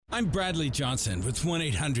I'm Bradley Johnson with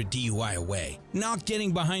 1-800-DUI-AWAY. Not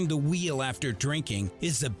getting behind the wheel after drinking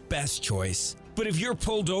is the best choice. But if you're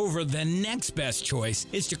pulled over, the next best choice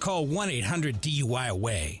is to call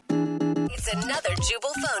 1-800-DUI-AWAY. It's another Jubal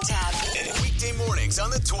phone tab. Weekday mornings on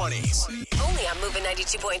the 20s. Only on Moving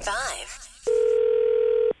 92.5.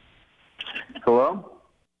 Hello?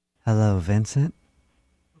 Hello, Vincent?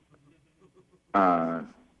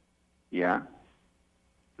 Yeah.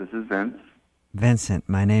 This is Vince. Vincent,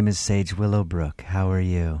 my name is Sage Willowbrook. How are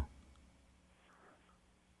you?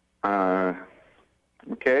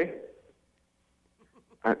 Okay.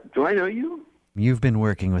 Do I know you? You've been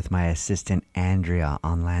working with my assistant Andrea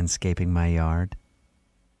on landscaping my yard.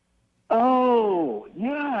 Oh,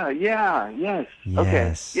 yes.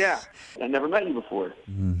 Okay, yeah. I never met you before.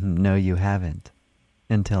 No, you haven't.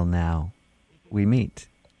 Until now. We meet.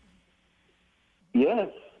 Yes,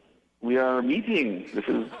 we are meeting. This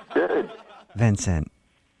is good. Vincent,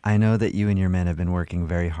 I know that you and your men have been working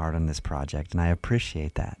very hard on this project, and I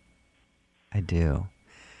appreciate that. I do.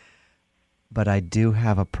 But I do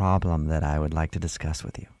have a problem that I would like to discuss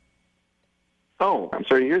with you. Oh, I'm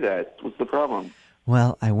sorry to hear that. What's the problem?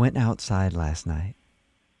 Well, I went outside last night,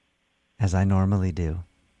 as I normally do,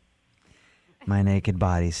 my naked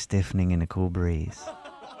body stiffening in a cool breeze,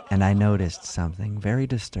 and I noticed something very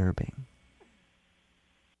disturbing.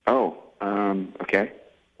 Oh, okay.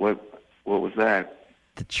 What was that?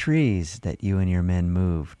 The trees that you and your men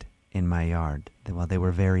moved in my yard, well, they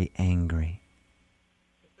were very angry.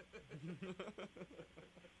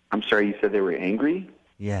 I'm sorry, you said they were angry?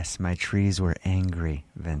 Yes, my trees were angry,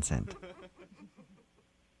 Vincent.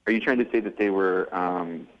 Are you trying to say that they were,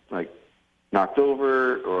 knocked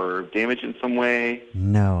over or damaged in some way?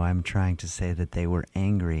 No, I'm trying to say that they were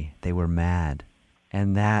angry. They were mad.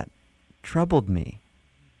 And that troubled me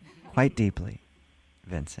quite deeply,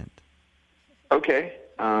 Vincent. Okay.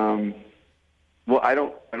 Well, I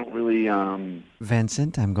don't really,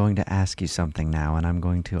 Vincent, I'm going to ask you something now, and I'm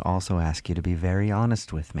going to also ask you to be very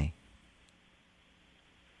honest with me.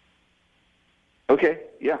 Okay,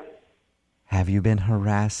 yeah. Have you been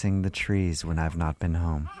harassing the trees when I've not been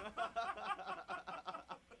home?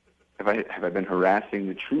 Have I been harassing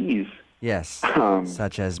the trees? Yes,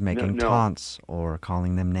 such as making no. taunts or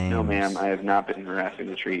calling them names. No, ma'am, I have not been harassing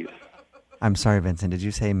the trees. I'm sorry, Vincent, did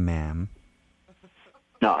you say ma'am?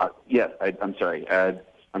 No, yes, I'm sorry.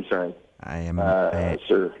 I'm sorry. I am...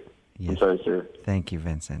 sir. Yes. I'm sorry, sir. Thank you,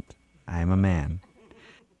 Vincent. I am a man.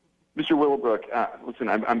 Mr. Willowbrook, listen,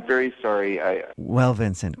 I'm very sorry. Well,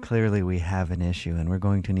 Vincent, clearly we have an issue, and we're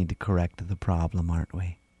going to need to correct the problem, aren't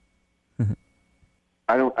we?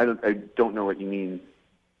 I don't know what you mean.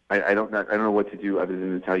 I don't know what to do other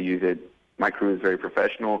than to tell you that my crew is very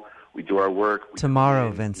professional. We do our work.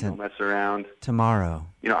 Tomorrow, Vincent. We don't mess around. Tomorrow.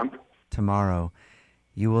 Tomorrow,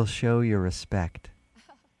 you will show your respect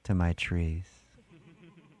to my trees.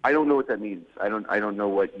 I don't know what that means. I don't know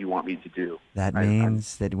what you want me to do. That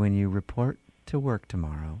means that when you report to work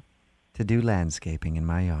tomorrow to do landscaping in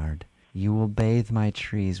my yard, you will bathe my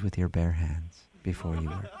trees with your bare hands before you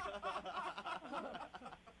work.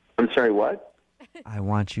 I'm sorry, what? I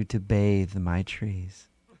want you to bathe my trees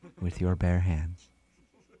with your bare hands.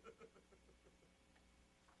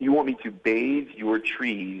 You want me to bathe your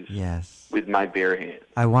trees Yes. with my bare hands?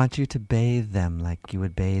 I want you to bathe them like you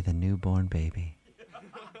would bathe a newborn baby.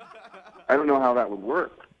 I don't know how that would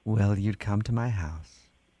work. Well, you'd come to my house.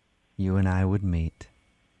 You and I would meet.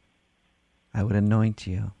 I would anoint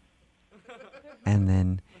you. And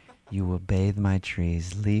then you will bathe my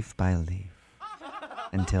trees leaf by leaf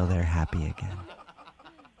until they're happy again.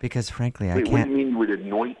 Because frankly, I can't... What do you mean you would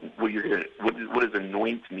anoint? What does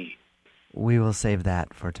anoint mean? We will save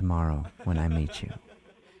that for tomorrow when I meet you.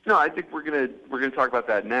 No, I think we're gonna talk about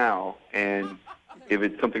that now, and if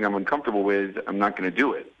it's something I'm uncomfortable with, I'm not gonna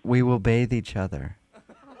do it. We will bathe each other,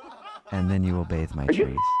 and then you will bathe my Are trees.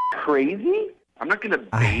 you crazy? I'm not gonna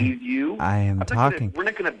bathe you. I am talking. We're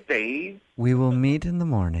not gonna bathe. We will meet in the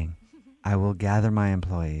morning. I will gather my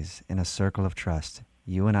employees in a circle of trust.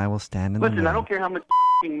 You and I will stand in the middle. Listen, I don't care how much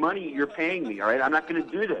money you're paying me, all right? I'm not gonna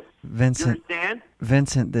do this. Vincent, You understand?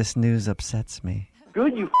 Vincent, this news upsets me.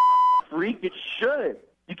 Good, you freak. It should.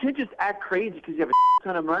 You can't just act crazy because you have a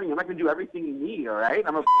ton of money. I'm not going to do everything you need, all right?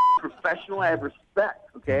 I'm a professional. I have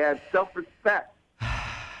respect, okay? I have self-respect.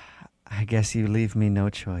 I guess you leave me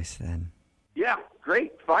no choice then. Yeah,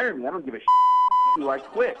 great. Fire me. I don't give a you. I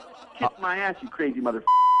quit. Kiss my ass, you crazy mother.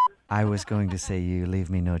 I was going to say you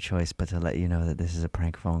leave me no choice but to let you know that this is a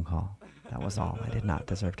prank phone call. That was all. I did not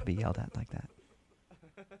deserve to be yelled at like that.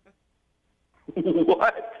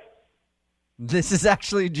 What? This is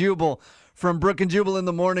actually Jubal from Brooke and Jubal in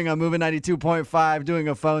the morning. I'm moving 92.5, doing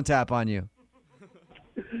a phone tap on you.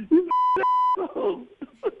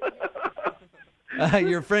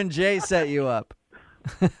 Your friend Jay set you up.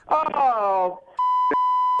 Oh,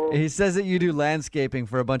 He says that you do landscaping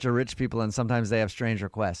for a bunch of rich people, and sometimes they have strange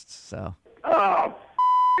requests. So I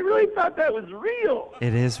really thought that was real.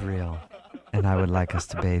 it is real, and I would like us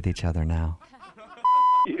to bathe each other now.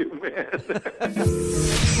 You, man.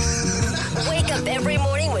 Wake up every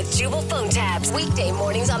morning with Jubal phone tabs. Weekday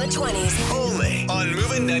mornings on the 20s. Only on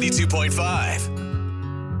Moving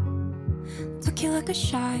 92.5. Took you like a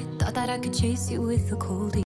shot, thought that I could chase you with a cold